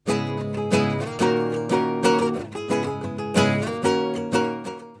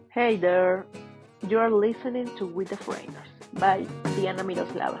Hey there, you are listening to With the Foreigners by Diana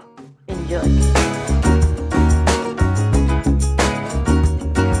Miroslava. Enjoy.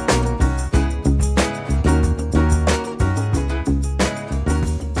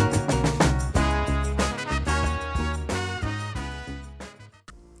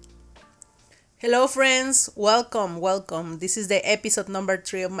 Hello, friends. Welcome. This is the episode number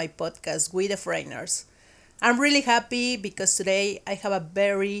 3 of my podcast, We the Foreigners. I'm really happy because today I have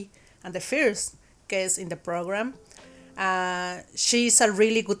a and the first guest in the program. She's a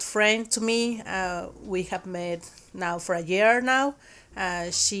really good friend to me. We have met now for a year now.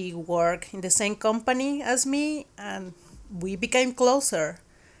 She worked in the same company as me and we became closer.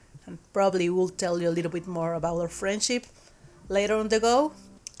 And probably will tell you a little bit more about our friendship later on the go.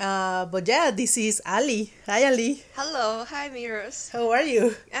 But yeah, this is Ali. Hi, Ali. Hello, hi Miros. How are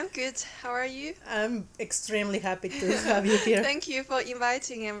you? I'm good. How are you? I'm extremely happy to have you here. Thank you for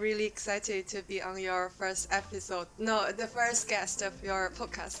inviting. I'm really excited to be on your first episode. No, the first guest of your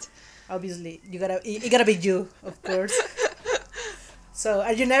podcast. Obviously, it gotta be you, of course. So,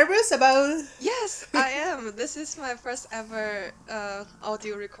 are you nervous about? Yes, I am. This is my first ever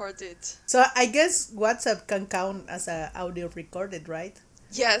audio recorded. So, I guess WhatsApp can count as a audio recorded, right?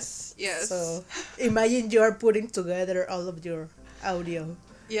 Yes. So, imagine you are putting together all of your audio.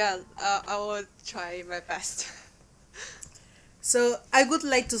 Yeah, I will try my best. So I would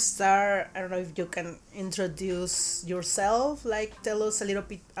like to start. I don't know if you can introduce yourself, like tell us a little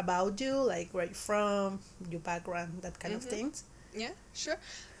bit about you, like where you're from, your background, that kind of Mm-hmm. things. Yeah, sure.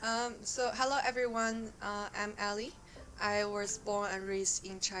 So hello everyone. I'm Ali. I was born and raised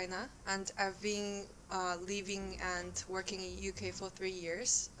in China, and I've been living and working in UK for 3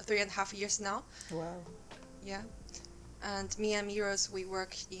 years, 3.5 years now. Wow. Yeah, and me and Miros, we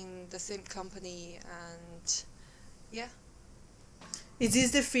work in the same company, and yeah. Is this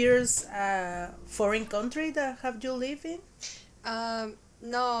the first foreign country that have you live in?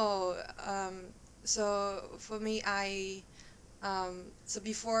 No. So for me, so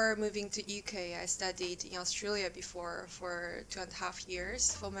before moving to UK, I studied in Australia before for 2.5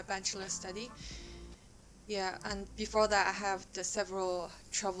 years for my bachelor study. Yeah, and before that, I have the several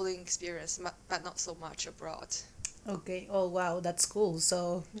traveling experience, but not so much abroad. Okay. Oh wow, that's cool.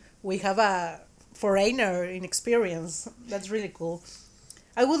 So we have a foreigner in experience. That's really cool.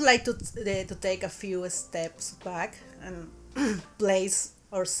 I would like to take a few steps back and place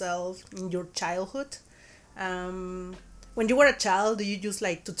ourselves in your childhood. Um, when you were a child, do you just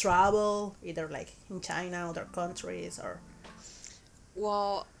like to travel, either like in China, other countries, or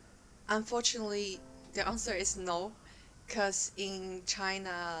Well, unfortunately, the answer is no, because in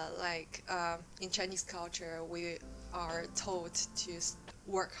China, like in Chinese culture, we are told to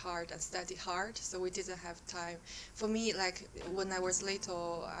work hard and study hard, so we didn't have time. For me, like when I was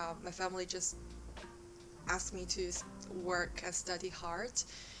little, my family just asked me to work and study hard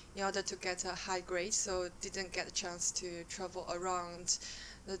in order to get a high grade, so didn't get a chance to travel around.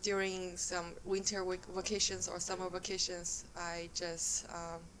 During some winter vacations or summer vacations, I just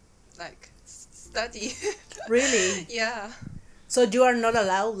like study. really? Yeah, So you are not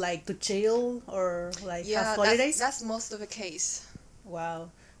allowed like to chill or like have yeah, holidays? that's most of the case.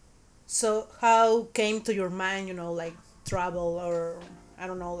 Wow. So how came to your mind, like travel or I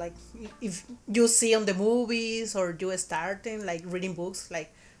don't know, like if you see on the movies or you starting like reading books,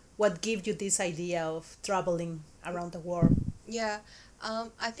 like what gives you this idea of traveling around the world? Yeah,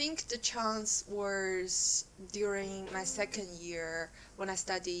 I think the chance was during my second year when I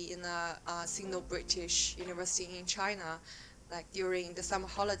studied in a Sino-British university in China. Like during the summer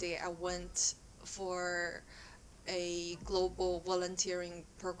holiday, I went for a global volunteering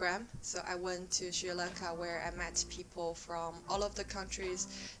program. So I went to Sri Lanka where I met people from all of the countries.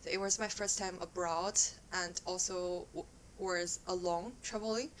 So it was my first time abroad and also was alone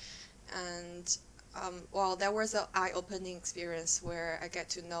traveling. And well, that was an eye-opening experience where I get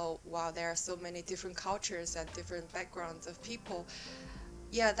to know, wow, there are so many different cultures and different backgrounds of people.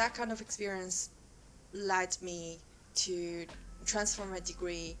 Yeah, that kind of experience led me to transfer my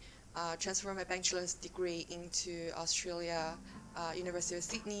degree, transfer my bachelor's degree into Australia, University of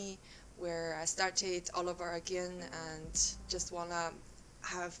Sydney, where I started all over again and just wanna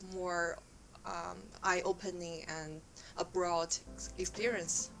have more eye-opening and abroad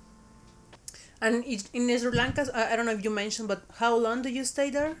experience. And in Sri Lanka, I don't know if you mentioned, but how long do you stay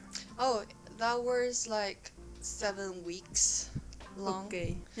there? Oh, that was like 7 weeks long.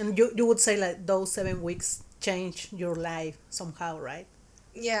 Okay. And you would say like those 7 weeks changed your life somehow, right?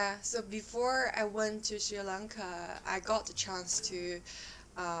 Yeah, so before I went to Sri Lanka, I got the chance to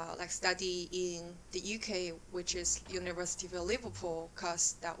like study in the UK, which is University of Liverpool,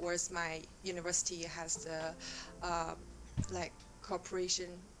 because that was my university has the uh, like cooperation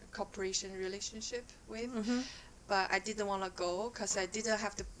cooperation relationship with. Mm-hmm. But I didn't want to go because I didn't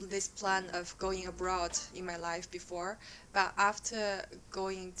have this plan of going abroad in my life before. But after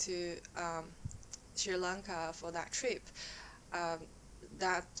going to Sri Lanka for that trip, um,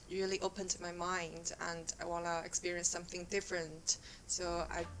 that really opened my mind, and I want to experience something different. So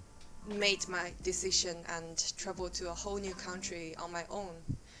I made my decision and traveled to a whole new country on my own.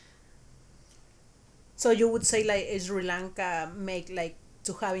 So you would say like Sri Lanka make like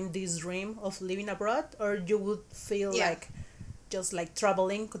to having this dream of living abroad, or you would feel Yeah, like just like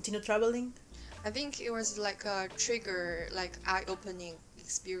traveling, continue traveling? I think it was like a trigger, like eye-opening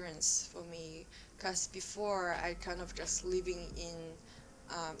experience for me. Because before I kind of just living in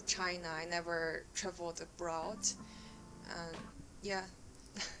China, I never traveled abroad. And yeah,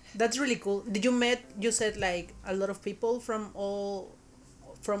 That's really cool. Did you met? You said like a lot of people from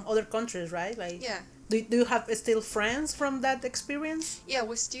other countries, right? Like, yeah, do you have still friends from that experience? yeah.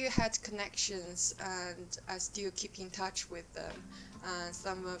 We still had connections, and I still keep in touch with them. And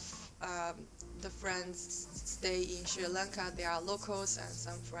some of the friends stay in Sri Lanka. They are locals, and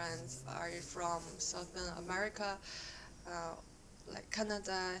some friends are from Southern America, uh, like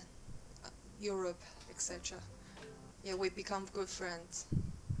Canada, Europe, etc. Yeah, we become good friends.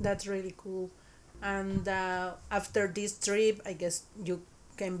 That's really cool. And after this trip, I guess you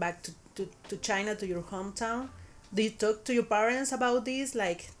came back to China, to your hometown. Do you talk to your parents about this,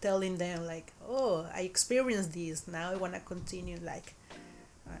 like telling them like, oh, I experienced this. Now I want to continue like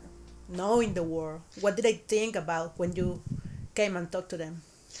uh, knowing the world. What did I think about when you came and talked to them?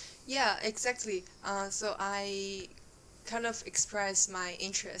 Yeah, exactly. So I kind of expressed my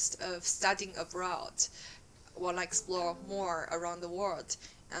interest of studying abroad, want to explore more around the world.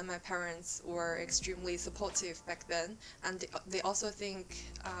 And my parents were extremely supportive back then, and they also think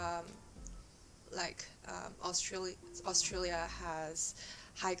Australia has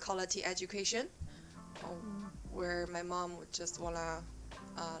high quality education, uh, where my mom would just wanna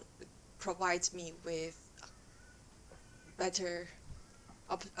uh, provide me with better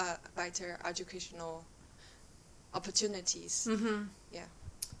better educational opportunities. Mm-hmm. Yeah.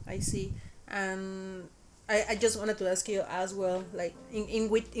 I see. And I just wanted to ask you as well, like in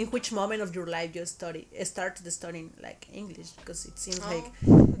which moment of your life you started studying like English, because it seems like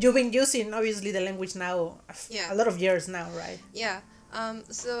Oh, you've been using obviously the language now yeah. a lot of years now, right? Yeah.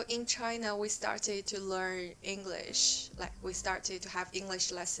 So in China, we started to learn English. Like we started to have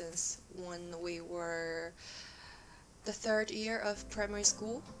English lessons when we were the third year of primary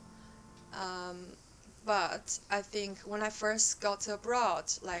school. Um, but I think when I first got abroad,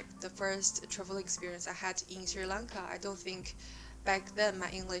 like the first travel experience I had in Sri Lanka, I don't think back then my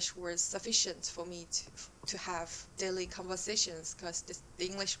English was sufficient for me to have daily conversations, because the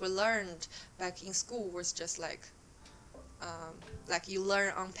English we learned back in school was just um, like you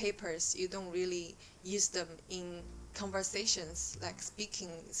learn on papers, you don't really use them in conversations, like speaking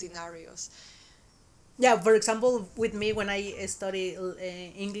scenarios. Yeah, for example, with me when I studied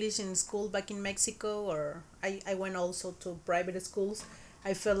English in school back in Mexico, or I went also to private schools,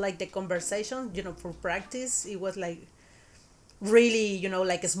 I felt like the conversation, for practice, it was like really,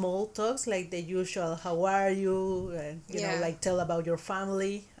 like small talks, like the usual, how are you, Yeah. like tell about your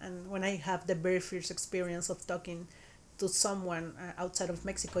family. And when I have the very first experience of talking to someone outside of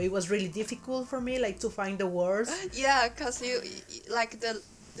Mexico, it was really difficult for me, like to find the words. Yeah, because like the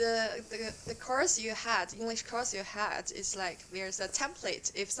course you had, English course you had, is like there's a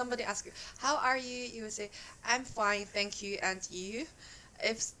template. If somebody asks you, "How are you?" you will say, "I'm fine, thank you," and you.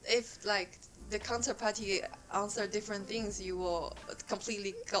 If like the counterparty answer different things, you will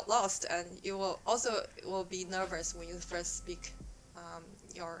completely get lost, and you will also will be nervous when you first speak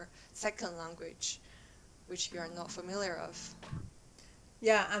your second language, which you are not familiar of.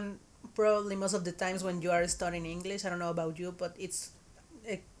 Yeah, and probably most of the times when you are studying English, I don't know about you, but it's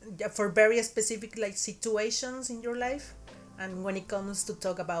uh, yeah, for very specific like situations in your life. And when it comes to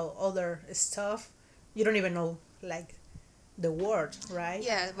talk about other stuff, you don't even know like the word, right?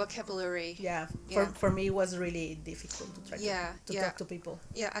 Yeah, vocabulary. Yeah, Yeah. for me it was really difficult to try Yeah, to yeah, talk to people.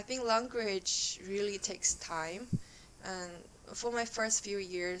 yeah. I think language really takes time, and for my first few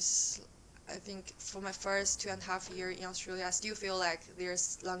years, I think for my first 2.5 year in Australia, I still feel like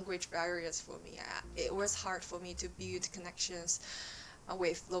there's language barriers for me. It was hard for me to build connections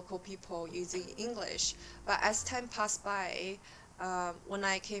with local people using English. But as time passed by, when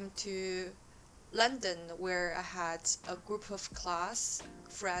I came to London, where I had a group of class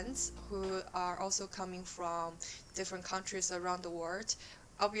friends who are also coming from different countries around the world.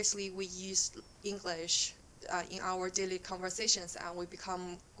 obviously we use English in our daily conversations, and we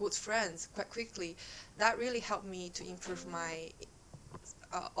become good friends quite quickly. That really helped me to improve my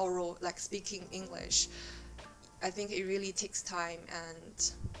oral, like speaking English. I think it really takes time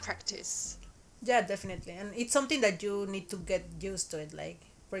and practice. Yeah, definitely. And it's something that you need to get used to it. Like,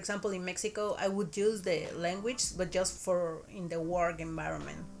 for example, in Mexico, I would use the language, but just for in the work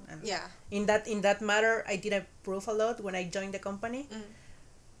environment. And Yeah. in that matter, I did improve a lot when I joined the company. Mm.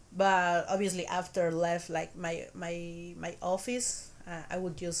 But obviously, after left like my office, I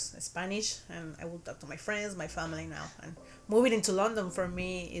would use Spanish, and I would talk to my friends, my family now. And moving into London for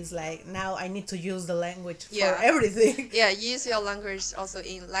me is like now I need to use the language for Yeah. everything. Yeah, use your language also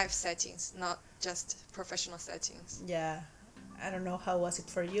in life settings, not just professional settings. Yeah, I don't know how was it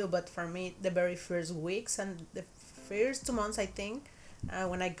for you, but for me, the very first weeks and the first 2 months, I think,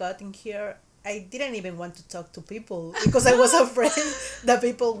 when I got in here, I didn't even want to talk to people because I was afraid that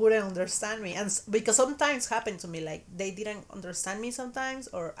people wouldn't understand me, and because sometimes happened to me, like they didn't understand me sometimes,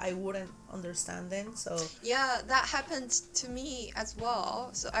 or I wouldn't understand them. So Yeah, that happened to me as well.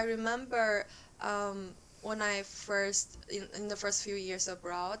 So I remember when I first, in the first few years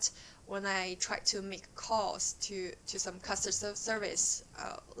abroad, when I tried to make calls to some customer service,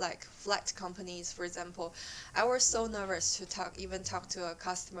 like flight companies, for example, I was so nervous to talk to a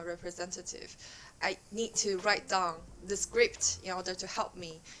customer representative. I need to write down the script in order to help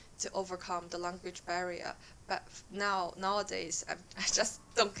me to overcome the language barrier. But nowadays, I just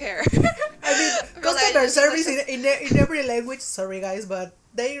don't care. I mean, Because customer English service is, in every language. Sorry, guys, but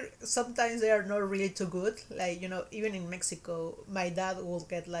they are not really too good. Like even in Mexico, my dad will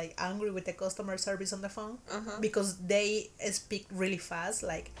get like angry with the customer service on the phone uh-huh. because they speak really fast.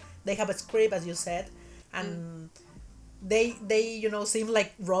 Like they have a script, as you said, Mm, and they seem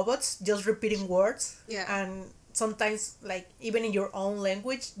like robots just repeating words, yeah. and sometimes like even in your own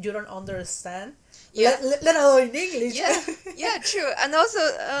language you don't understand. Yeah. Let alone in English. Yeah. Yeah, true. And also,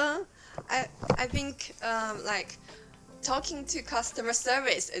 I I think like talking to customer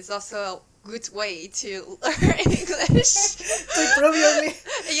service is also a good way to learn English. To improve your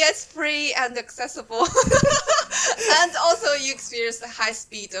Yeah, it's free and accessible. And also you experience the high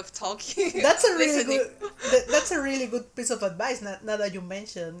speed of talking, That's a really listening. good. That's a really good piece of advice. Now that you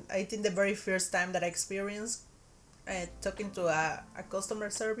mentioned, I think the very first time that I experienced talking to a customer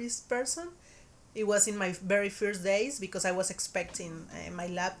service person, it was in my very first days because I was expecting my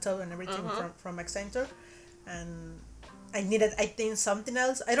laptop and everything Uh-huh. from Accenture, and I needed, I think, something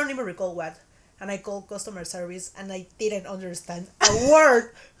else. I don't even recall what, and I called customer service and I didn't understand a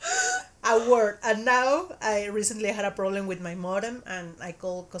word. And now I recently had a problem with my modem and I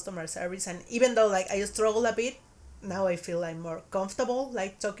called customer service, and even though like I struggle a bit, now I feel I'm more comfortable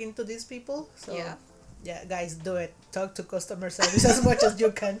like talking to these people. So Yeah. yeah, guys, do it. Talk to customer service as much as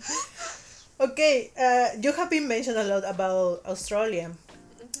you can. Okay, you have been mentioned a lot about Australia.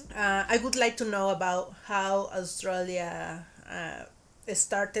 Mhm. I would like to know about how Australia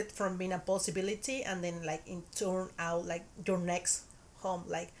started from being a possibility and then like in turn out like your next home.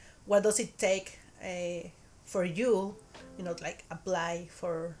 Like, what does it take for you? Like apply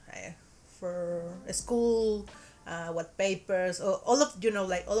for a school. What papers, or all of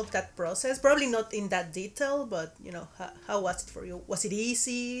like all of that process. Probably not in that detail, but how was it for you? Was it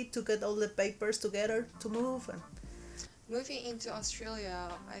easy to get all the papers together to move? And Moving into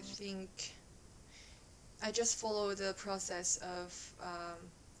Australia, I think I just follow the process of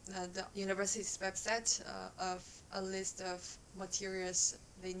the university's website of a list of materials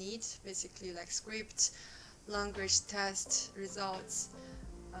they need, basically like script, language test results,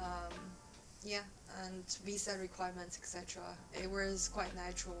 um, yeah, and visa requirements, etc. It was quite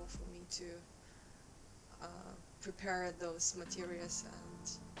natural for me to prepare those materials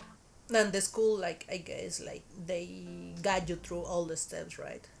and then the school, like I guess, like they guide you through all the steps,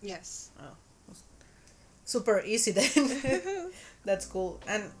 right? yes. Oh, super easy then. That's cool.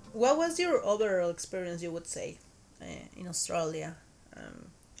 And what was your overall experience? You would say, in Australia, um,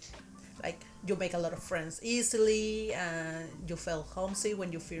 like you make a lot of friends easily, and you felt homesick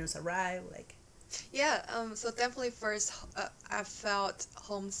when you first arrived. Like, Yeah, so definitely first I felt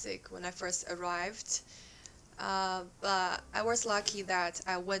homesick when I first arrived. But I was lucky that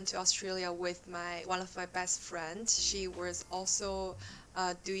I went to Australia with my one of my best friends. She was also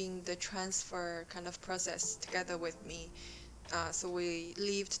doing the transfer kind of process together with me. So we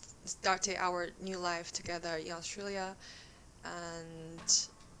started our new life together in Australia, and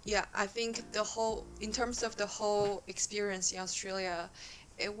yeah, I think in terms of the whole experience in Australia,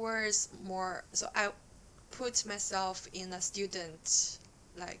 it was more. So I put myself in a student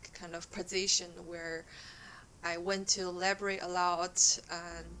like kind of position where I went to library a lot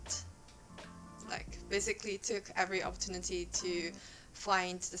and like basically took every opportunity to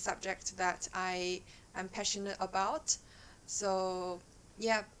find the subject that I am passionate about. So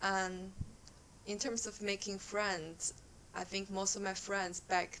yeah, and in terms of making friends, I think most of my friends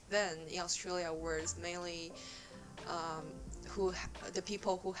back then in Australia was mainly um, the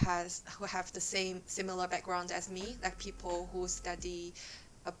people who have the same similar background as me, like people who study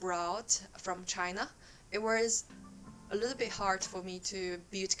abroad from China. It was a little bit hard for me to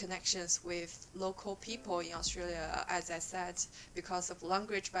build connections with local people in Australia, as I said, because of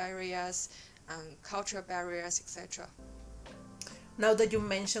language barriers and cultural barriers, etc. Now that you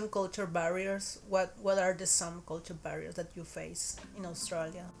mention culture barriers, what are the some culture barriers that you face in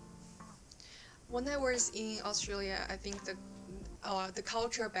Australia? When I was in Australia, I think the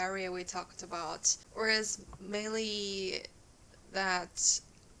cultural barrier we talked about was mainly that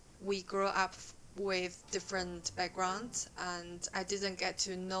we grew up with different backgrounds, and I didn't get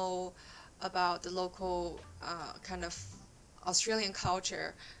to know about the local kind of Australian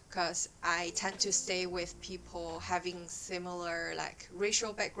culture because I tend to stay with people having similar like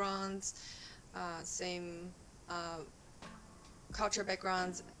racial backgrounds, same uh, culture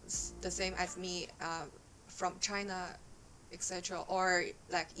backgrounds, the same as me from China, etc., or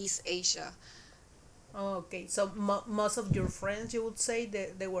like East Asia. Oh, okay. So most of your friends, you would say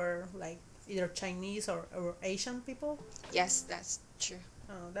that they were like either Chinese or Asian people? Yes, that's true.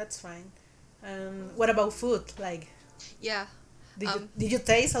 Oh, that's fine. And what about food? Like, Yeah. did you Um, did you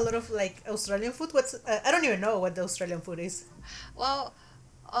taste a lot of like Australian food? What's I don't even know what the Australian food is. well,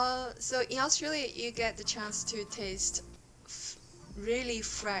 so in Australia, you get the chance to taste f- really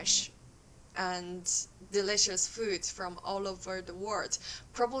fresh and delicious food from all over the world.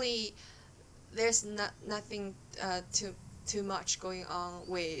 Probably there's nothing too much going on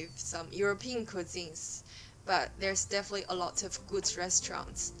with some European cuisines, but there's definitely a lot of good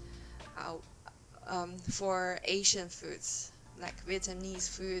restaurants uh, for Asian foods like Vietnamese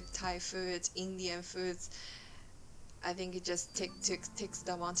food, Thai food, Indian foods. I think it just takes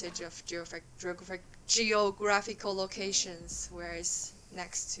the advantage of geographical locations where it's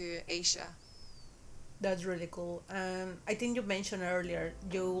next to Asia. That's really cool. And I think you mentioned earlier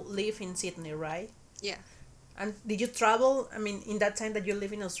you live in Sydney, right? Yeah. And did you travel? I mean, in that time that you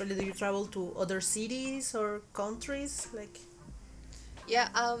live in Australia, did you travel to other cities or countries? Like, Yeah,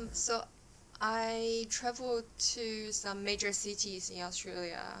 so I traveled to some major cities in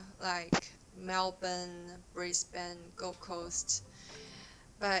Australia, like Melbourne, Brisbane, Gold Coast.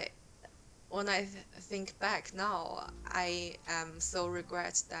 But when I think back now, I am so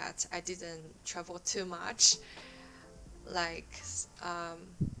regret that I didn't travel too much. Like,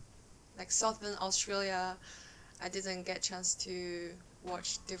 like Southern Australia, I didn't get chance to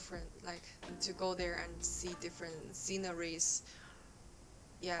watch different, like to go there and see different sceneries.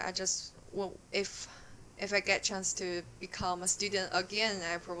 Yeah, I just well, if I get chance to become a student again,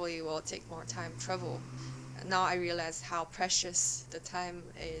 I probably will take more time travel. Now I realize how precious the time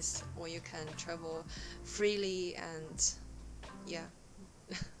is when you can travel freely and yeah.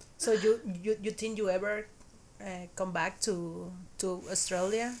 so you think you ever come back to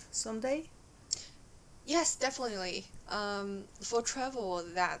Australia someday? Yes, definitely. For travel,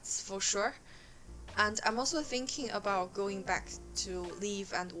 that's for sure. And I'm also thinking about going back to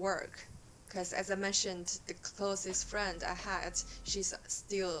live and work. Because as I mentioned, the closest friend I had, she's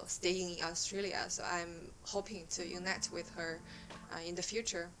still staying in Australia. So I'm hoping to unite with her in the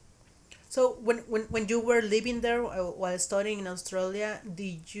future. So when you were living there while studying in Australia,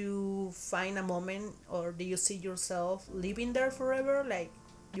 did you find a moment or do you see yourself living there forever? Like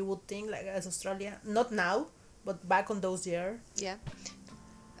you would think like as Australia, not now, but back on those years. Yeah.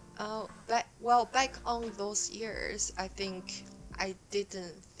 Back on those years, I think I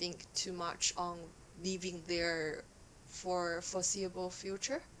didn't think too much on living there for foreseeable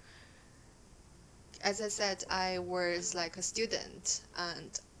future. As I said, I was like a student,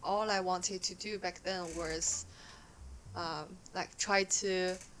 and all I wanted to do back then was like try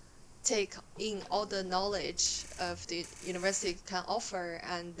to take in all the knowledge of the university can offer,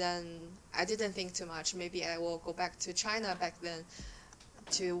 and then I didn't think too much. Maybe I will go back to China back then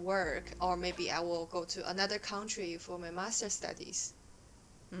to work, or maybe I will go to another country for my master studies.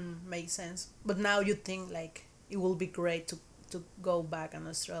 Makes sense. But now you think like it will be great to go back in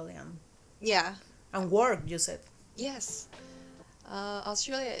Australia Yeah, and work. You said. yes.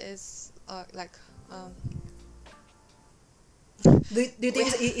 Australia is like um, Do you we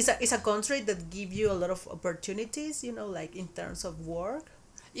think it's a country that give you a lot of opportunities? You know, like in terms of work.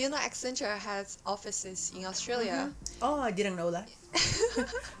 you know Accenture has offices in Mm-hmm. Australia. Oh, I didn't know that.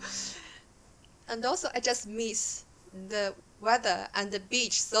 And also, I just miss the weather and the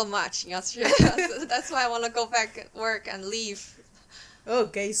beach so much in Australia. So that's why I want to go back at work and leave.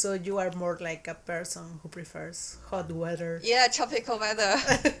 Okay, so you are more like a person who prefers hot weather. Yeah, tropical weather.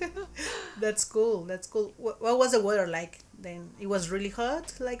 That's cool. That's cool. What was the weather like then? It was really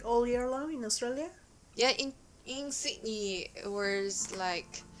hot, like all year long in Australia. Yeah, in Sydney, it was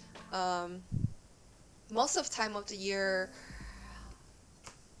like um, most of time of the year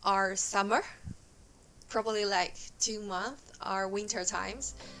are summer, probably like 2 months are winter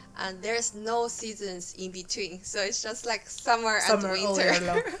times, and there's no seasons in between. So it's just like summer and Summer all winter. year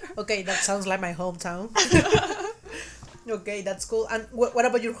long. Okay, that sounds like my hometown. Okay, that's cool. And what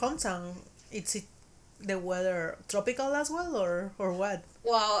about your hometown? It's the weather tropical as well, or what?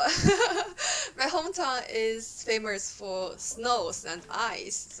 Well, my hometown is famous for snows and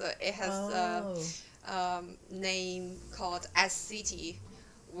ice. So it has a Oh, name called Ice City,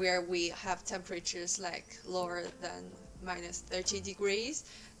 where we have temperatures like lower than minus 30 degrees.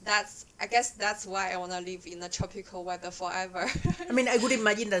 I guess that's why I want to live in a tropical weather forever. I mean, I would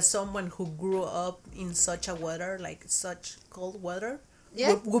imagine that someone who grew up in such a weather, like such cold weather,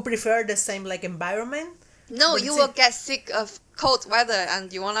 Yeah. would prefer the same like environment. No, But you it's will get sick of cold weather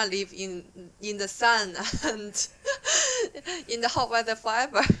and you want to live in the sun and in the hot weather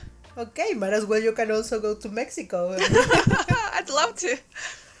forever. okay, might as well you can also go to Mexico. I'd love to.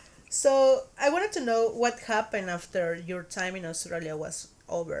 So I wanted to know what happened after your time in Australia was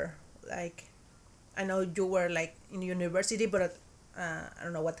over. Like, I know you were like in university, but I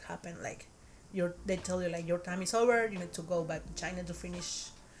don't know what happened. Like, they tell you like your time is over. You need to go back to China to finish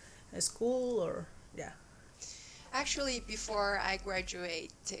school, or yeah. Actually, before I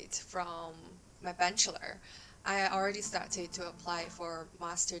graduated from my bachelor, I already started to apply for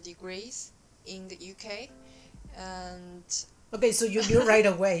master degrees in the UK. And Okay, so you knew right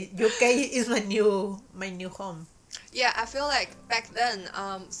away. UK is my new home. yeah, I feel like back then,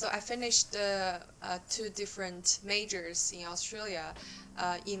 so I finished two different majors in Australia,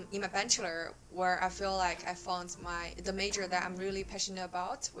 in my bachelor, where I feel like I found the major that I'm really passionate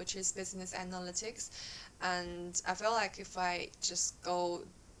about, which is business analytics, and I feel like if I just go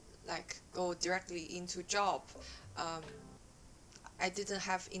directly into job, um, I didn't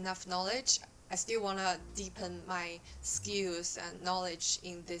have enough knowledge. I still want to deepen my skills and knowledge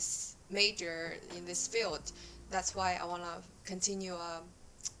in this major, in this field. That's why I want to continue a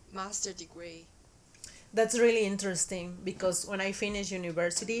master degree. That's really interesting because when I finished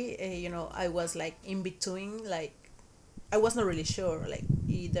university, I was like in between. Like, I was not really sure. Like,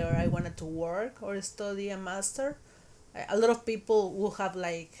 either I wanted to work or study a master. A lot of people will have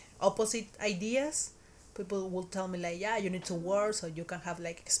like opposite ideas. People will tell me like, yeah, you need to work so you can have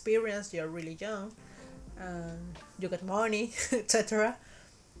like experience. You're really young, and you get money, etc.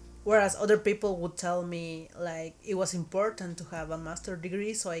 Whereas other people would tell me like it was important to have a master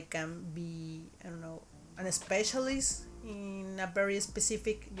degree so I can be, I don't know, an specialist in a very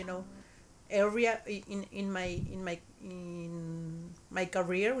specific, area in my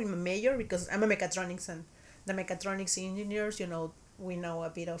career, in my major, because I'm a mechatronics, and the mechatronics engineers, we know a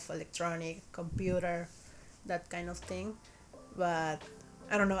bit of electronic, computer, that kind of thing. But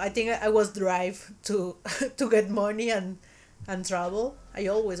I don't know. I think I was drive to to get money and travel. I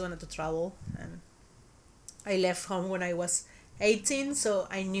always wanted to travel, and I left home when I was 18, so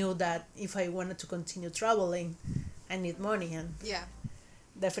I knew that if I wanted to continue traveling, I need money, and Yeah.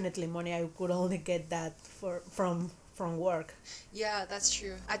 definitely money I could only get that from work. Yeah, that's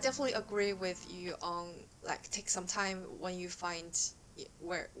true. I definitely agree with you on like take some time when you find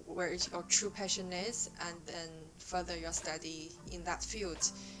where your true passion is, and then further your study in that field.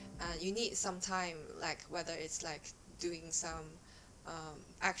 And you need some time, like whether it's like doing some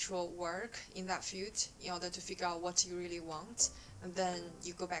actual work in that field in order to figure out what you really want. And then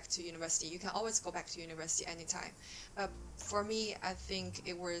you go back to university. You can always go back to university anytime. But for me, I think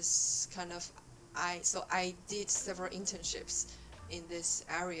it was kind of I did several internships in this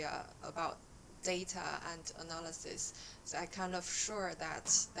area about data and analysis. So I kind of sure that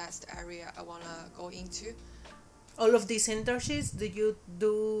that's the area I want to go into. All of these internships, did you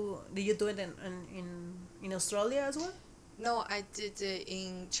do it in Australia as well? No, I did it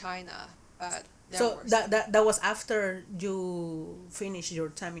in China, but there So was that was after you finished your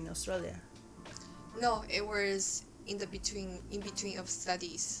time in Australia. no, it was in between of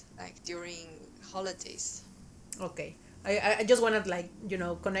studies, like during holidays. Okay. I just wanted like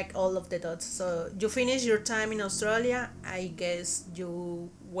connect all of the dots. So you finished your time in Australia. I guess you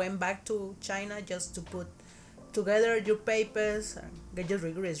went back to China just to put together your papers and get your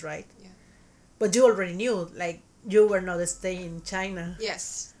degrees, right? Yeah. But you already knew like you were not staying in China.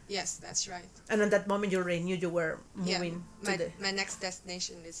 Yes. Yes, that's right. And at that moment, you already knew you were Yeah, moving to my the my next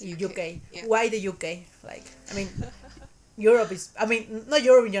destination is UK. UK. Yeah. Why the UK? Like, I mean, Europe is. I mean, not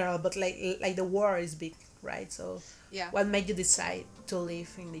Europe in general, but like the war is big, right? So, Yeah. what made you decide to live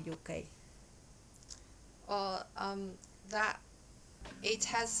in the UK? Well, that it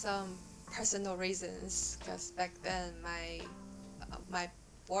has some personal reasons because back then my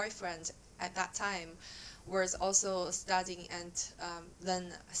boyfriend at that time was also studying and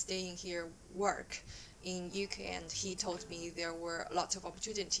then staying here work in UK, and he told me there were lots of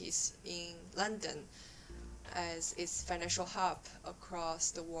opportunities in London as its financial hub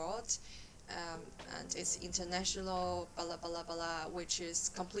across the world, um, and it's international, blah blah blah blah, which is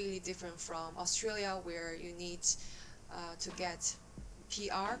completely different from Australia, where you need to get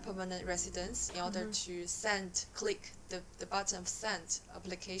PR, permanent residence, in order to click the button of send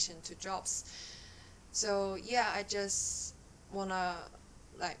application to jobs. So yeah, I just wanna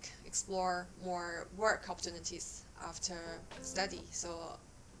like explore more work opportunities after study. So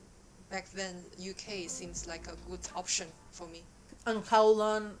back then, UK seems like a good option for me. And how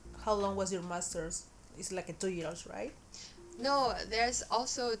long was your master's? It's like a 2 years, right? No, there's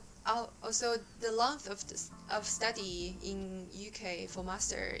also the length of of study in UK for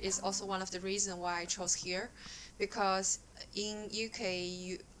master is also one of the reason why I chose here, because in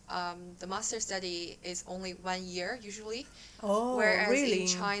UK the master study is only 1 year usually, Oh, whereas in really?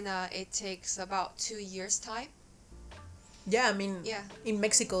 China it takes about 2 years time. Yeah, I mean, Yeah, in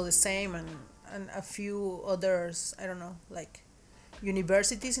Mexico the same, and a few others. I don't know, like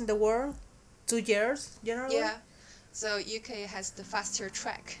universities in the world, 2 years generally. yeah. So UK has the faster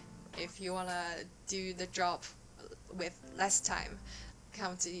track if you wanna do the job with less time.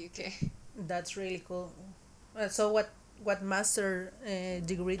 Come to UK. That's really cool. So what master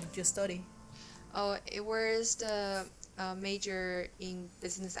degree did you study? Oh, it was the major in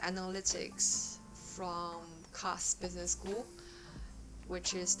business analytics from CAS Business School,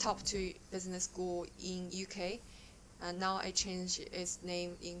 which is top two business school in UK. And now I changed its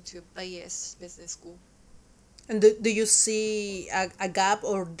name into Bayes Business School. And do you see a gap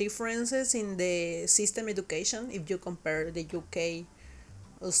or differences in the system education if you compare the UK,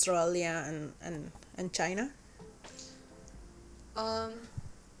 Australia, and China? Um,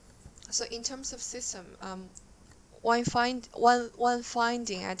 so in terms of system, one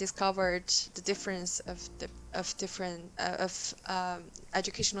finding I discovered the difference of different of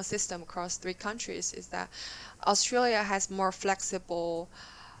educational system across three countries is that Australia has more flexible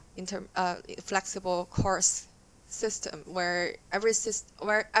course system where every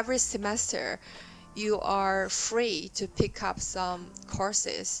semester you are free to pick up some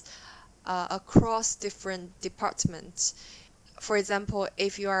courses across different departments. For example,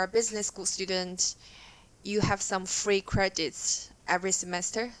 if you are a business school student, you have some free credits every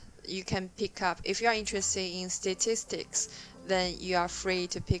semester. You can pick up, if you are interested in statistics, then you are free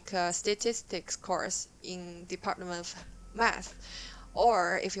to pick a statistics course in Department of Math.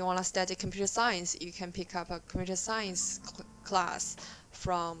 Or if you want to study computer science, you can pick up a computer science class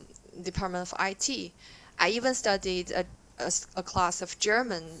from Department of IT. I even studied a class of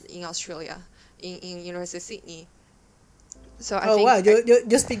German in Australia, in University of Sydney. So I Oh wow, think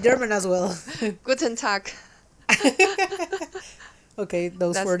you speak German as well. Guten Tag. Okay,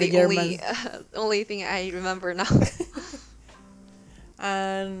 those That's for the the Germans. only thing I remember now.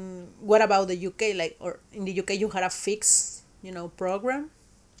 And what about the UK? Like, or in the UK, you had a fixed, program.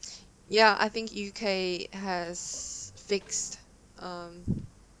 Yeah, I think UK has fixed um,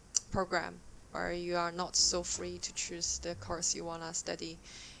 program where you are not so free to choose the course you wanna study.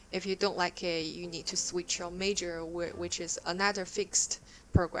 If you don't like it, you need to switch your major, which is another fixed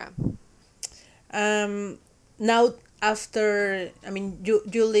program. Um, Now after, I mean,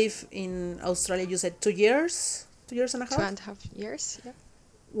 you live in Australia. You said 2 years, 2 years and a Two half. and a half years. Yeah.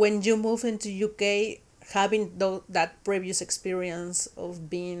 When you move into UK, having that previous experience of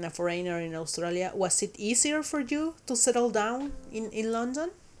being a foreigner in Australia, was it easier for you to settle down in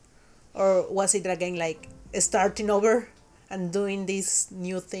London, or was it again like starting over and doing this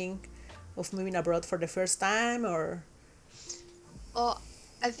new thing of moving abroad for the first time, or? Well,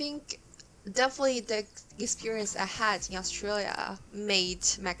 I think definitely the experience I had in Australia made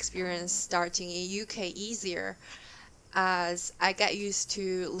my experience starting in UK easier, as I get used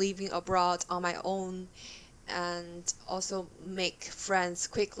to living abroad on my own and also make friends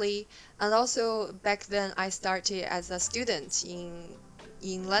quickly. And also back then I started as a student in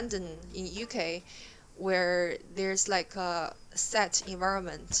London in UK, where there's like a set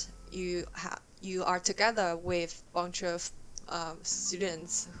environment. You are together with bunch of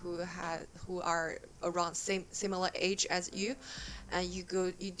students who are around similar age as you, and you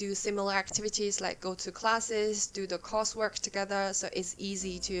do similar activities like go to classes, do the coursework together, so it's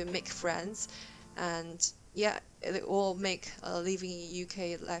easy to make friends. And yeah, it will make living in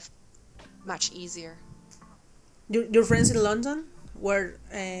UK life much easier. Your friends in London were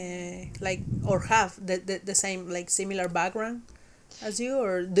like or have the same like similar background as you,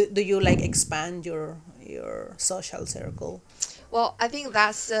 or do you like expand your social circle? Well, I think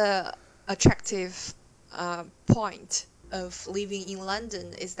that's a attractive point of living in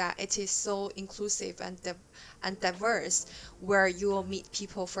London, is that it is so inclusive and diverse, where you will meet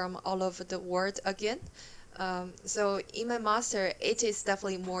people from all over the world again. So in my master, it is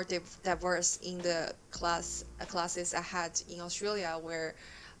definitely more diverse in the classes I had in Australia, where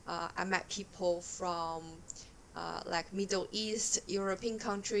I met people from like Middle East, European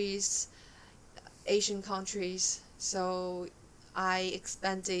countries, Asian countries. So I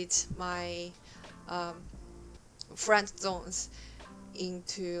expanded my um, friend zones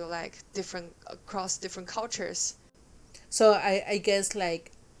into like different across different cultures. So I guess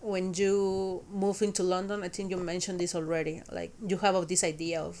like when you move into London, I think you mentioned this already. Like you have of this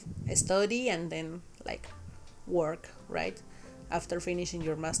idea of study and then like work, right? After finishing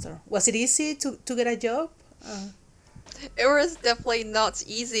your master, was it easy to get a job? It was definitely not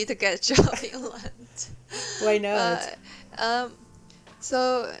easy to get a job in London. Why not? But um,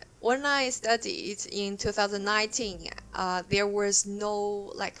 so when I studied in 2019, there was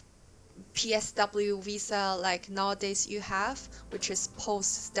no like PSW visa like nowadays you have, which is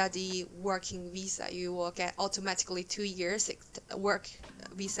post-study working visa. You will get automatically 2 years work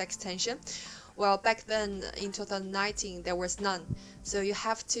visa extension. Well, back then in 2019, there was none. So you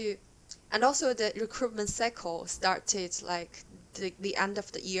have to, and also the recruitment cycle started like the end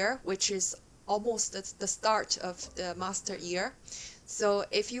of the year, which is almost the start of the master year. So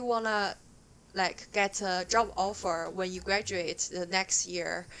if you wanna like get a job offer when you graduate the next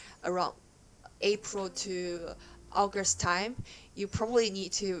year around April to August time, you probably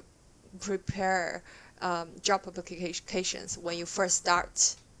need to prepare job applications when you first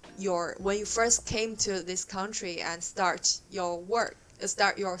when you first came to this country and start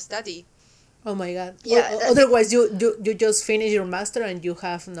your study. Oh my god. Yeah, Otherwise you just finish your master and you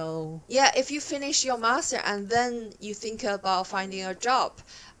have no. yeah. If you finish your master and then you think about finding a job,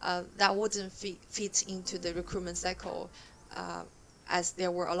 that wouldn't fit into the recruitment cycle, uh, as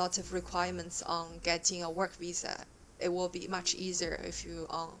there were a lot of requirements on getting a work visa. It will be much easier if you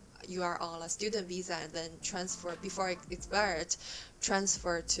are on a student visa and then transfer before it expired,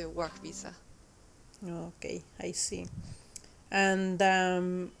 transfer to work visa. Okay, I see. And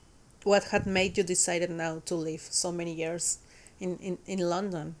what had made you decided now to live so many years in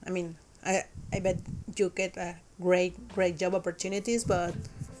London? I mean, I bet you get a great job opportunities, but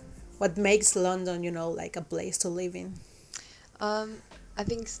what makes London, like a place to live in? Um, I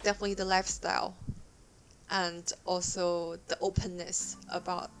think it's definitely the lifestyle and also the openness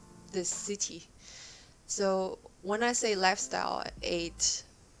about this city. So when I say lifestyle, it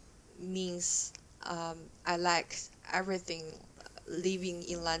means I like everything living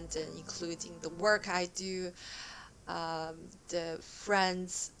in London, including the work I do, the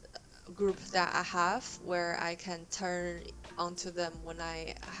friends group that I have, where I can turn onto them when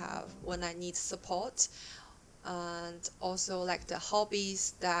I need support, and also like the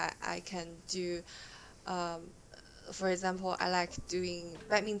hobbies that I can do. Um, for example, I like doing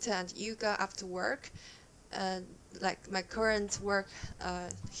badminton and yoga after work. And like my current work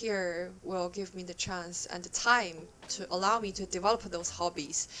here will give me the chance and the time to allow me to develop those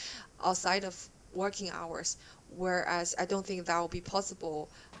hobbies outside of working hours. Whereas I don't think that will be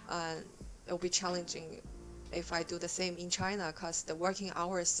possible. It will be challenging if I do the same in China, because the working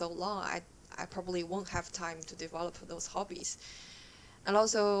hours so long. I probably won't have time to develop those hobbies. And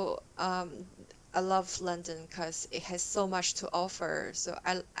also, I love London because it has so much to offer. So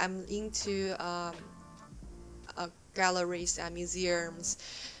I'm into galleries and museums.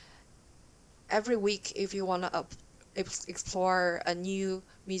 Every week, if you want to explore a new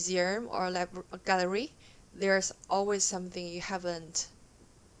museum or a gallery, there's always something you haven't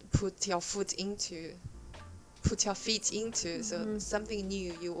put your foot into, put your feet into. So something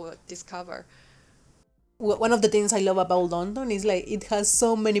new you will discover. One of the things I love about London is like it has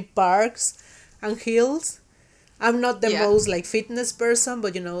so many parks and hills. I'm not the Yeah, most like fitness person,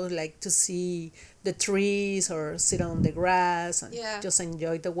 but like to see the trees or sit on the grass and yeah, just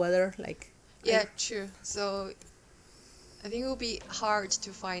enjoy the weather. Like yeah, true. So I think it will be hard to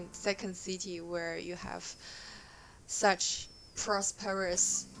find second city where you have such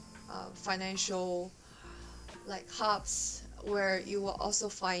prosperous financial like hubs, where you will also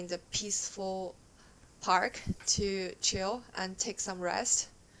find a peaceful park to chill and take some rest.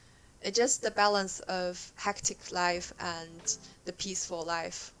 It's just the balance of hectic life and the peaceful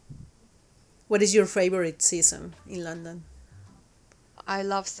life. What is your favorite season in London? I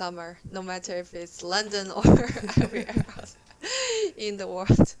love summer, no matter if it's London or everywhere else in the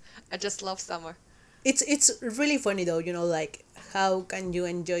world. I just love summer. It's really funny though, like how can you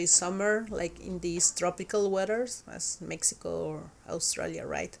enjoy summer like in these tropical weathers as Mexico or Australia,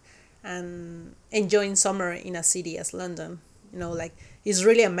 right? And enjoying summer in a city as London, like it's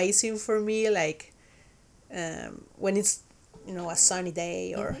really amazing for me. Like when it's a sunny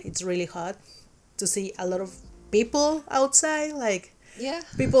day or Hmm. it's really hot, to see a lot of people outside, like Yeah,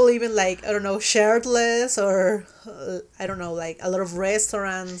 people even like I don't know shirtless or I don't know like a lot of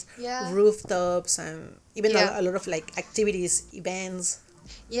restaurants, yeah, rooftops, and even yeah. a lot of like activities, events.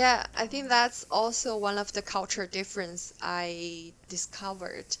 Yeah, I think that's also one of the culture difference I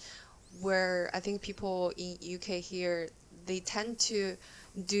discovered, where I think people in UK here, they tend to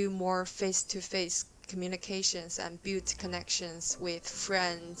do more face-to-face communications and build connections with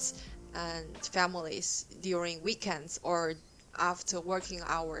friends and families during weekends or after working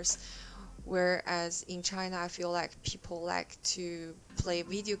hours. Whereas in China, I feel like people like to play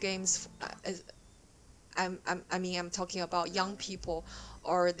video games. I mean, I'm talking about young people,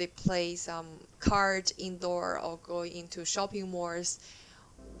 or they play some card indoor or go into shopping malls,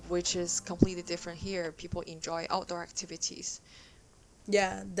 which is completely different here. People enjoy outdoor activities.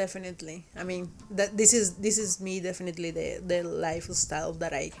 Yeah, definitely. I mean that this is me definitely the lifestyle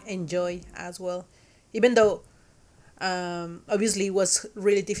that I enjoy as well, even though obviously it was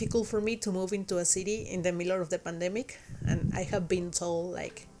really difficult for me to move into a city in the middle of the pandemic, and I have been told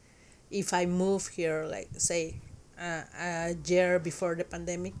like if I move here, like say a year before the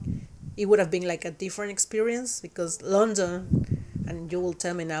pandemic, it would have been like a different experience because London, and you will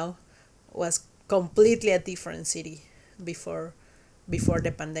tell me now, was completely a different city before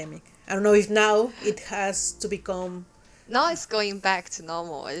the pandemic. I don't know if now it has to become. Now it's going back to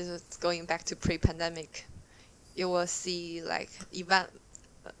normal. It's going back to pre-pandemic. You will see like event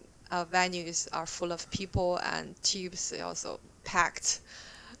venues are full of people and tubes are also packed.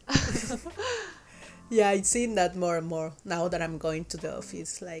 Yeah, I've seen that more and more now that I'm going to the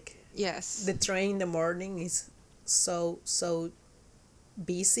office. Like Yes. the train in the morning is so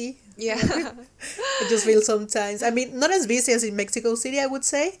busy. Yeah. I just feel sometimes. I mean, not as busy as in Mexico City, I would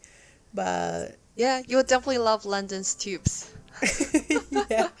say, but Yeah, you'll definitely love London's tubes.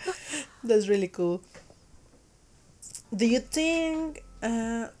 yeah, that's really cool. Do you think?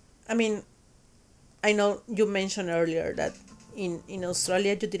 I mean, I know you mentioned earlier that in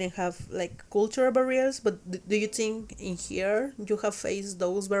Australia you didn't have like cultural barriers, but do you think in here you have faced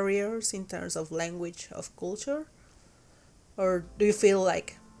those barriers in terms of language of culture, or do you feel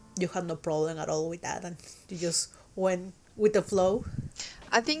like you had no problem at all with that and you just went with the flow?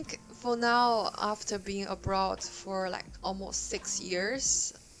 I think for now, after being abroad for like almost 6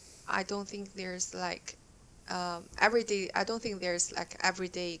 years, I don't think there's like everyday. I don't think there's like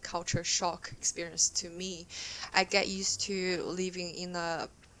everyday culture shock experience to me. I get used to living in a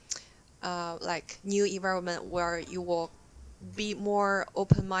like new environment where you will be more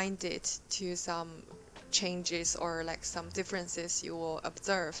open-minded to some changes or like some differences you will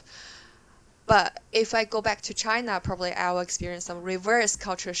observe. But if I go back to China, probably I will experience some reverse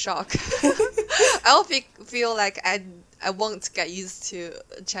culture shock. I'll feel like I won't get used to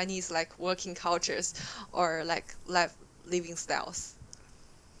Chinese like working cultures or like life living styles.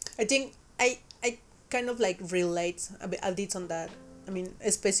 I think I kind of like relate a bit on that. I mean,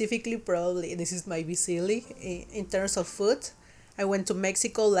 specifically, probably this is might be silly in terms of food. I went to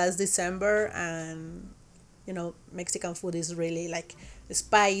Mexico last December, and Mexican food is really like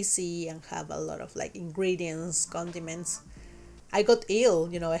spicy and have a lot of like ingredients, condiments. I got ill.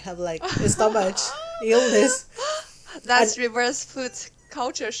 I have like stomach illness, and That's reverse food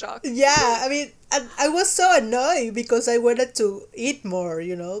culture shock. yeah, I mean, I was so annoyed because I wanted to eat more,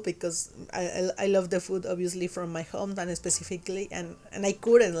 because I love the food obviously from my hometown specifically, and I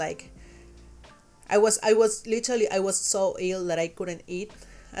couldn't like. I was literally I was so ill that I couldn't eat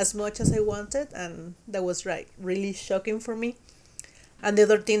as much as I wanted, and that was right really shocking for me. And the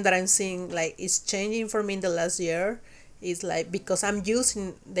other thing that I'm seeing like is changing for me in the last year is like because I'm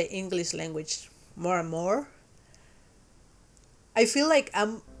using the English language more and more. I feel like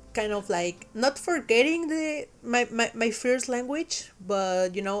I'm kind of like not forgetting my first language,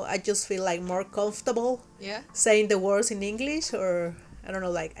 but I just feel like more comfortable Yeah. saying the words in English, or I don't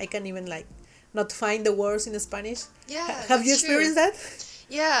know, like I can even like not find the words in Spanish. Yeah, Have you that's true. experienced that?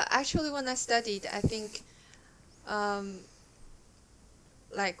 Yeah, actually, when I studied, I think um,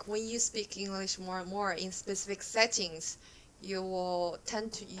 like when you speak English more and more in specific settings, you will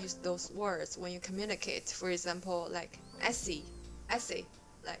tend to use those words when you communicate. For example, like essay,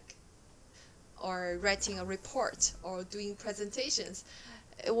 like, or writing a report or doing presentations.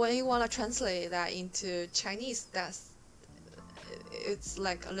 When you want to translate that into Chinese, it's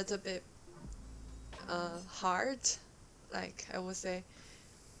like a little bit hard, like I would say.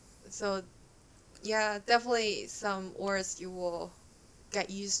 So yeah, definitely some words you will get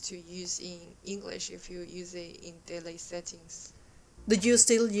used to use in English if you use it in daily settings. Do you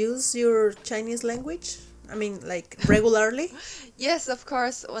still use your Chinese language? I mean, like regularly? Yes, of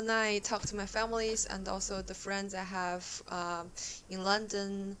course, when I talk to my families and also the friends I have in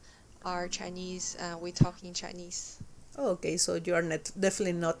London are Chinese and we talk in Chinese. Oh, okay, so you are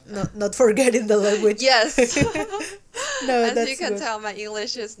definitely not forgetting the language. Yes. No, As you that's can good. tell, my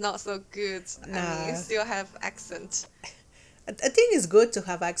English is not so good. I mean, I Nah, still have accent. I think it's good to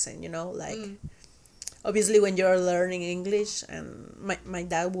have accent, like Mm, obviously when you're learning English, and my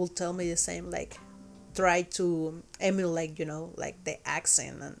dad will tell me the same, like try to emulate, like the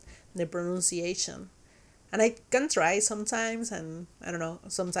accent and the pronunciation. And I can try sometimes, and I don't know,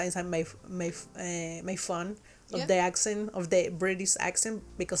 sometimes I make fun of yeah, the accent, of the British accent,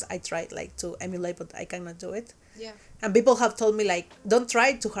 because I tried like to emulate, but I cannot do it. yeah. And people have told me like, don't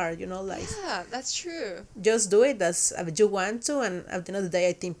try too hard, like Yeah, that's true. just do it as you want to, and at the end of the day,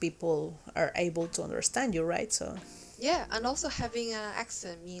 I think people are able to understand you, right? So Yeah, and also having an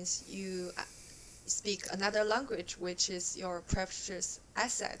accent means you speak another language, which is your precious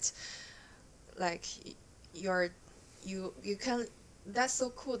asset. Like your you can that's so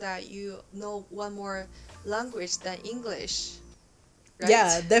cool that you know one more language than English,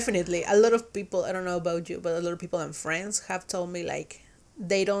 yeah, right? definitely. A lot of people, I don't know about you, but a lot of people and friends have told me like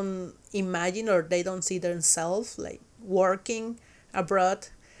they don't imagine or they don't see themselves like working abroad.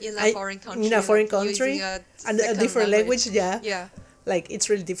 In a I foreign In a country, foreign like using country a and a second different language, language. yeah. Yeah, Like it's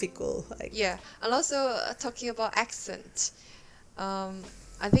really difficult. Like yeah. And also talking about accent,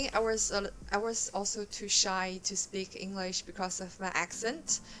 I think I was also too shy to speak English because of my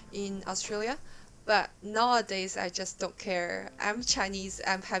accent in Australia. But nowadays, I just don't care. I'm Chinese.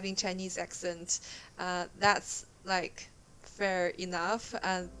 I'm having Chinese accent. That's like fair enough,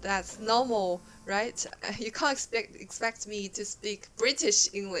 and that's normal, right? You can't expect me to speak British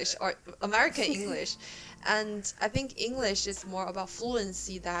English or American English. And I think English is more about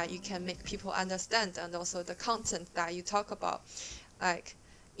fluency that you can make people understand, and also the content that you talk about. Like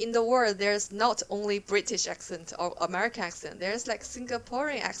in the world, there's not only British accent or American accent. There's like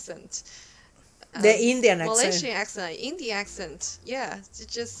Singaporean accent, the Indian accent. Malaysian accent, Indian accent. Yeah,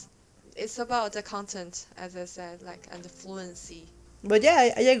 it's about the content, as I said, like and the fluency. But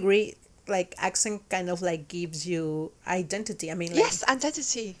yeah, I agree. Like accent kind of like gives you identity. I mean, like, Yes,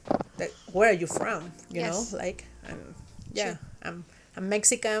 identity. where are you from? Yes, Like, true. yeah, I'm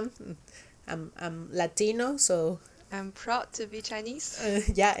Mexican. I'm Latino. So I'm proud to be Chinese.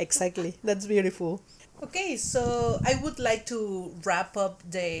 yeah, exactly. That's beautiful. Okay, so I would like to wrap up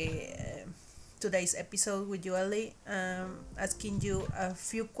the today's episode with you, Ellie. Asking you a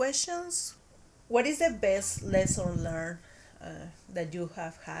few questions. What is the best lesson learned that you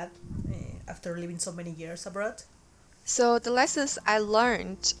have had after living so many years abroad? So the lessons I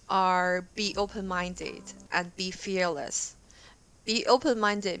learned are be open-minded and be fearless. Be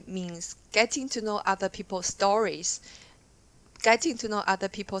open-minded means getting to know other people's stories, getting to know other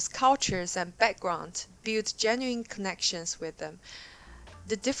people's cultures and background, build genuine connections with them.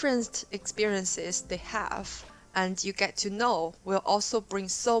 The different experiences they have and you get to know will also bring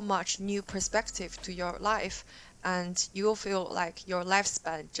so much new perspective to your life, and you will feel like your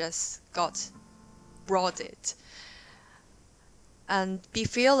lifespan just got broadened. And be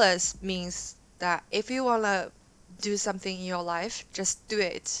fearless means that if you want to do something in your life, just do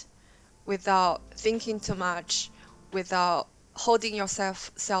it without thinking too much, without holding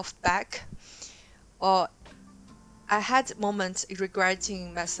yourself self back. Or I had moments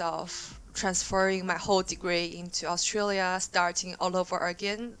regretting myself transferring my whole degree into Australia, starting all over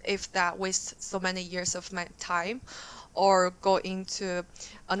again, if that wastes so many years of my time, or go into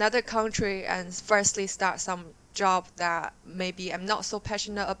another country and firstly start some job that maybe I'm not so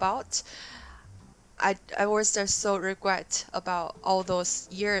passionate about. I was just so regret about all those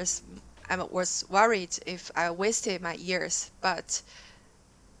years. I was worried if I wasted my years, but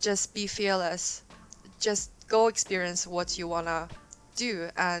just be fearless. Just go experience what you wanna do,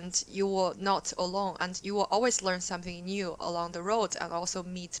 and you will not alone, and you will always learn something new along the road, and also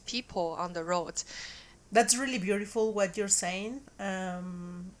meet people on the road. That's really beautiful what you're saying,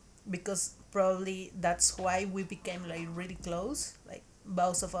 because probably that's why we became like really close. Like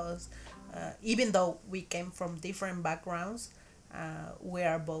both of us, even though we came from different backgrounds, we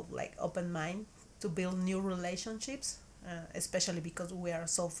are both like open mind to build new relationships, especially because we are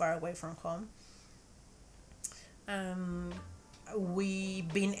so far away from home. Um, we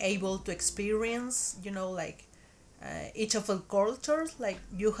been able to experience, like each of the cultures. Like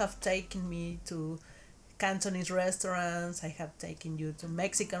you have taken me to Cantonese restaurants, I have taken you to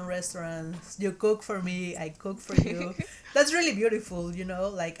Mexican restaurants. You cook for me, I cook for you. That's really beautiful,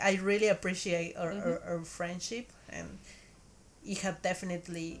 Like I really appreciate Hmm. our friendship, and it have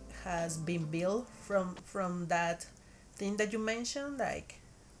definitely has been built from that thing that you mentioned. Like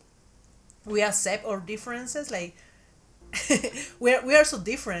we accept our differences. Like we are so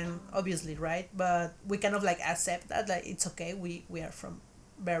different, obviously, right? But we kind of like accept that, like it's okay. We are from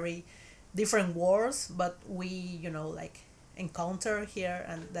very different worlds, but we like encounter here,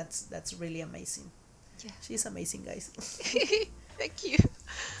 and that's really amazing. Yeah. She's amazing, guys. Thank you.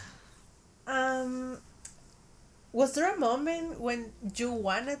 um was there a moment when you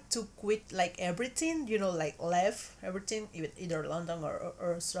wanted to quit like everything, like left everything, either London or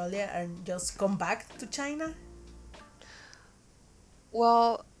Australia, and just come back to China?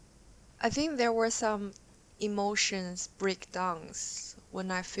 Well, I think there were some emotions breakdowns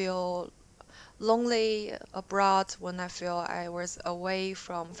when I feel lonely abroad, when I feel I was away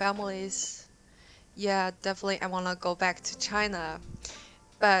from families. Yeah, definitely I want to go back to China.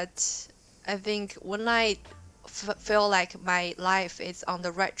 But I think when I feel like my life is on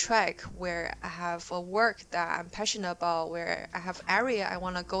the right track, where I have a work that I'm passionate about, where I have area I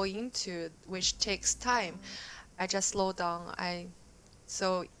want to go into, which takes time, I just slow down.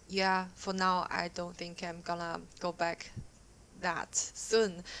 So yeah, for now, I don't think I'm gonna go back that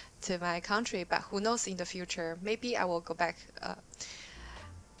soon to my country, but who knows in the future? Maybe I will go back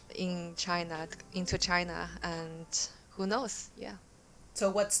in China, into China, and who knows? Yeah. So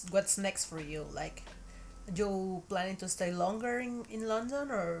what's next for you? Like, you planning to stay longer in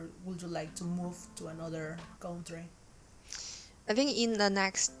London, or would you like to move to another country? I think in the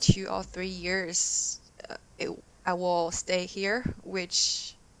next 2 or 3 years, I will stay here,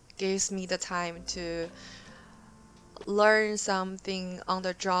 which gives me the time to learn something on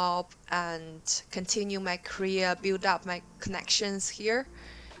the job and continue my career, build up my connections here.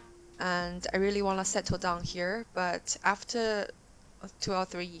 And I really want to settle down here. But after 2 or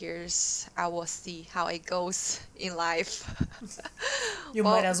 3 years, I will see how it goes in life. You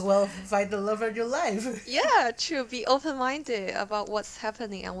might Well, as well find the love of your life. yeah, true. Be open-minded about what's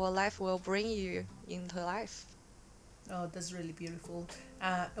happening and what life will bring you into life. Oh, that's really beautiful.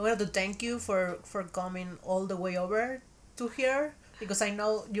 I wanted to thank you for coming all the way over to here, because I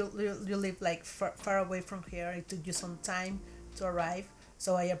know you live like far away from here. It took you some time to arrive,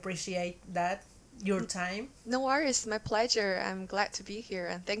 so I appreciate that, your N- time. No worries, my pleasure. I'm glad to be here.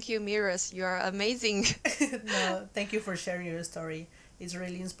 And thank you, Miras. You are amazing. No, thank you for sharing your story. It's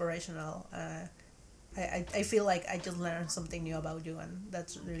really inspirational. I feel like I just learned something new about you, and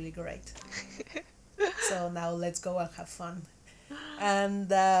that's really great. So now let's go and have fun. And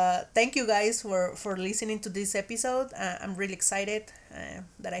thank you guys for listening to this episode. I'm really excited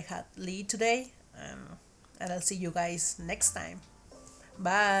that I had Lee today. And I'll see you guys next time.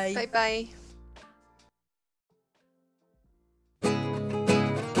 Bye. Bye bye.